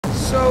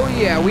So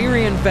yeah, we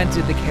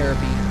reinvented the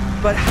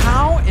carabiner. But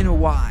how and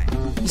why?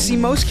 You see,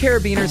 most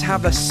carabiners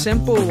have a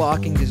simple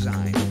locking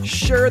design.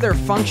 Sure, they're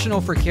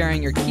functional for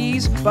carrying your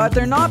keys, but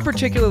they're not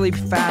particularly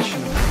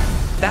fashionable.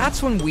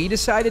 That's when we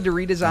decided to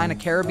redesign a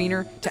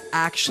carabiner to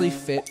actually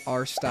fit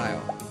our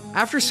style.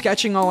 After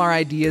sketching all our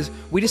ideas,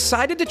 we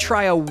decided to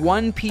try a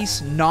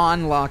one-piece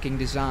non-locking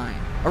design.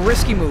 A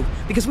risky move,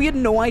 because we had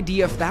no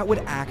idea if that would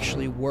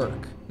actually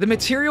work. The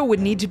material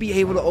would need to be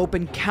able to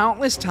open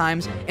countless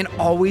times and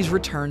always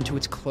return to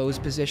its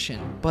closed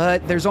position.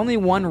 But there's only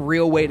one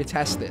real way to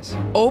test this: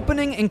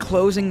 opening and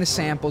closing the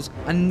samples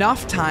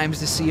enough times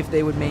to see if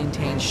they would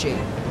maintain shape.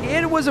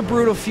 It was a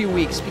brutal few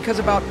weeks because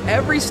about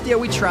every steel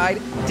we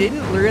tried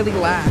didn't really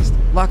last.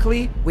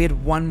 Luckily, we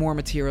had one more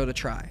material to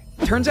try.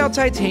 Turns out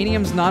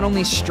titanium's not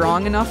only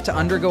strong enough to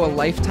undergo a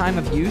lifetime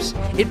of use,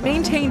 it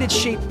maintained its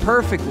shape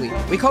perfectly.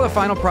 We call the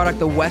final product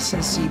the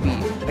Wesson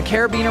CB, a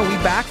carabiner we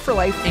back for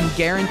life and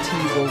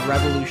guarantee will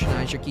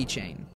revolutionize your keychain.